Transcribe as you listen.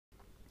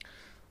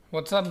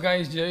What's up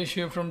guys, Jayesh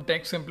here from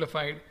Tech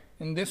Simplified.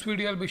 In this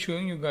video I'll be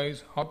showing you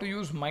guys how to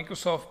use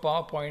Microsoft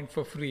PowerPoint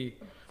for free.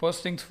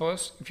 First things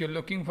first, if you're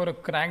looking for a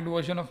cracked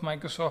version of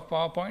Microsoft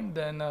PowerPoint,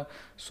 then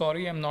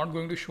sorry, I'm not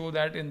going to show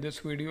that in this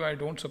video. I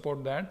don't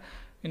support that.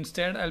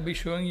 Instead, I'll be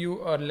showing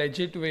you a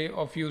legit way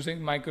of using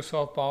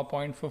Microsoft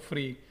PowerPoint for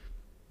free.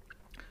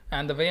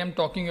 And the way I'm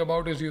talking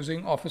about is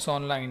using Office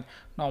Online.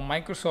 Now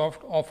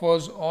Microsoft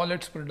offers all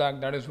its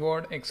product, that is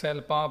Word, Excel,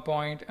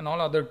 PowerPoint and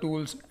all other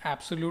tools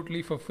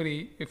absolutely for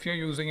free if you're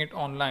using it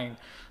online.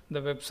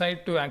 The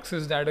website to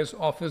access that is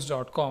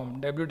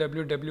office.com,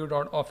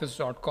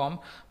 www.office.com.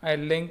 I'll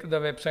link the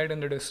website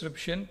in the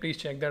description. Please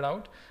check that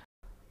out.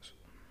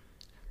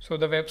 So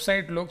the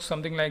website looks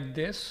something like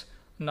this.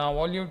 Now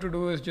all you have to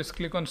do is just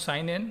click on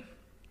sign in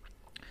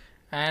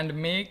and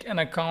make an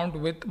account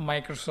with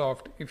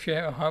Microsoft. If you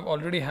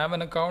already have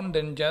an account,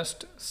 then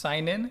just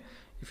sign in.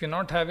 If you're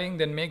not having,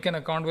 then make an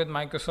account with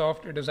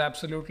Microsoft. It is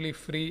absolutely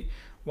free.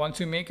 Once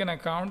you make an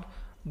account,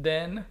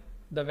 then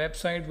the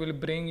website will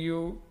bring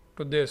you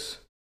to this.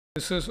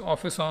 This is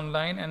Office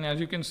Online, and as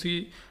you can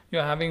see,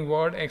 you're having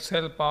Word,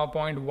 Excel,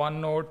 PowerPoint,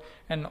 OneNote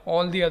and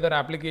all the other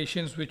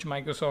applications which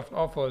Microsoft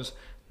offers.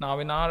 Now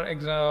in our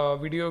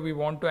video, we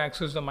want to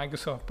access the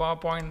Microsoft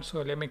PowerPoint.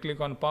 So let me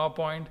click on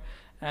PowerPoint.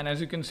 And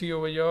as you can see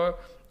over here,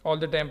 all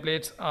the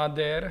templates are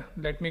there.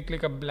 Let me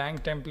click a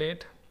blank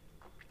template.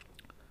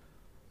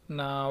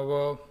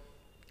 Now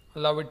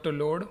allow it to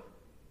load.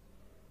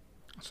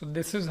 So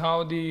this is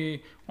how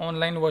the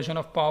online version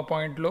of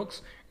PowerPoint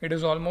looks. It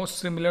is almost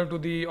similar to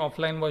the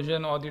offline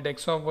version or the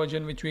desktop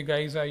version which we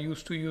guys are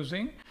used to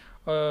using.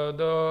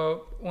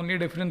 The only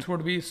difference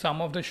would be some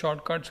of the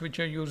shortcuts which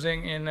you're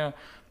using in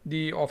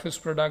the Office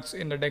products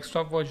in the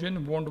desktop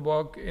version won't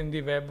work in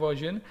the web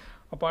version.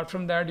 Apart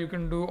from that, you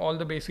can do all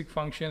the basic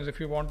functions. If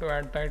you want to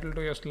add title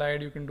to your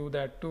slide, you can do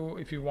that too.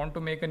 If you want to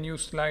make a new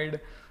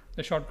slide,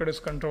 the shortcut is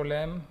Control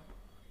M.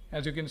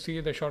 As you can see,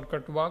 the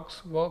shortcut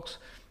works.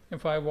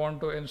 If I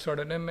want to insert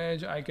an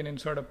image, I can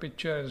insert a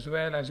picture as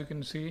well. As you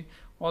can see,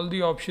 all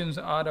the options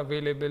are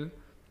available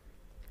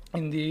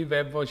in the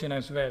web version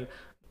as well.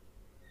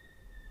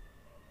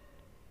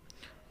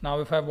 Now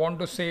if I want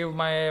to save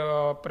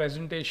my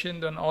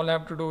presentation, then all I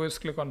have to do is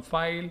click on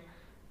File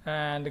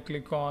and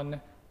click on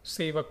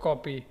Save a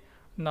Copy.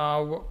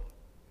 Now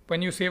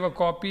when you save a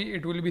copy,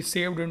 it will be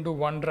saved into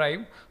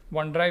OneDrive.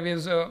 OneDrive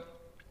is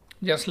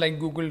just like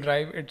Google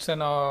Drive. It's an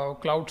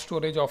cloud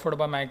storage offered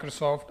by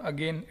Microsoft.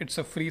 Again, it's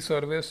a free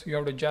service. You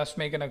have to just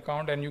make an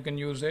account and you can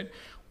use it.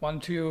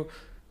 Once you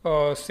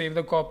save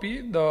the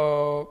copy,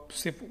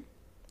 once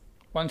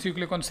you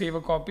click on Save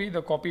a Copy,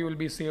 the copy will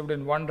be saved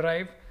in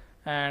OneDrive.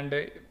 And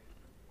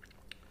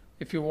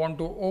if you want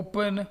to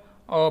open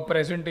a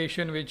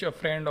presentation which a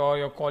friend or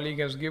your colleague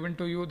has given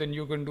to you, then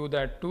you can do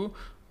that too.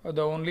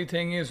 The only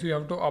thing is you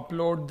have to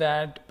upload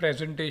that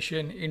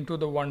presentation into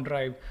the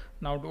OneDrive.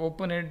 Now to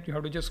open it, you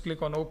have to just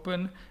click on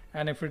open,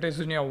 and if it is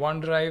in your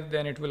OneDrive,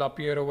 then it will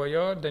appear over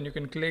here. Then you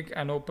can click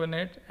and open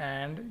it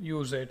and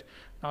use it.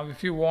 Now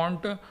if you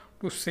want to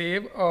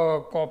save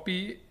a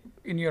copy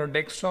in your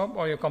desktop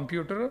or your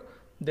computer,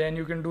 then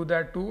you can do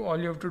that too. All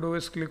you have to do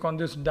is click on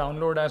this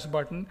download as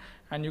button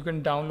and you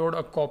can download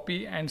a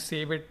copy and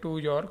save it to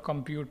your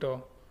computer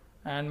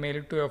and mail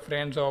it to your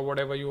friends or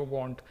whatever you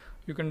want.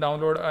 You can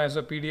download as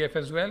a PDF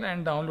as well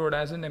and download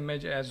as an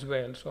image as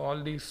well. So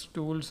all these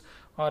tools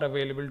are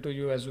available to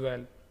you as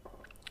well.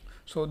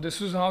 So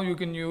this is how you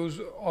can use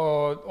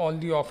all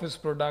the Office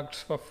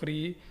products for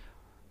free.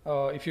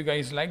 If you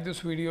guys like this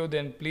video,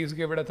 then please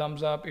give it a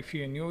thumbs up. If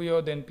you're new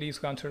here, then please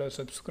consider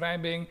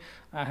subscribing.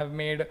 I have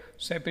made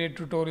separate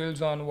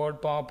tutorials on Word,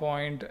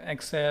 PowerPoint,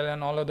 Excel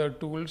and all other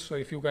tools. So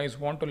if you guys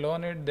want to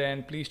learn it,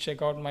 then please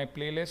check out my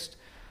playlist.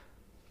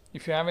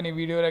 If you have any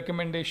video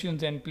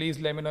recommendations, then please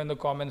let me know in the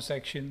comment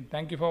section.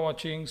 Thank you for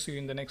watching. See you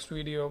in the next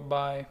video.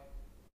 Bye.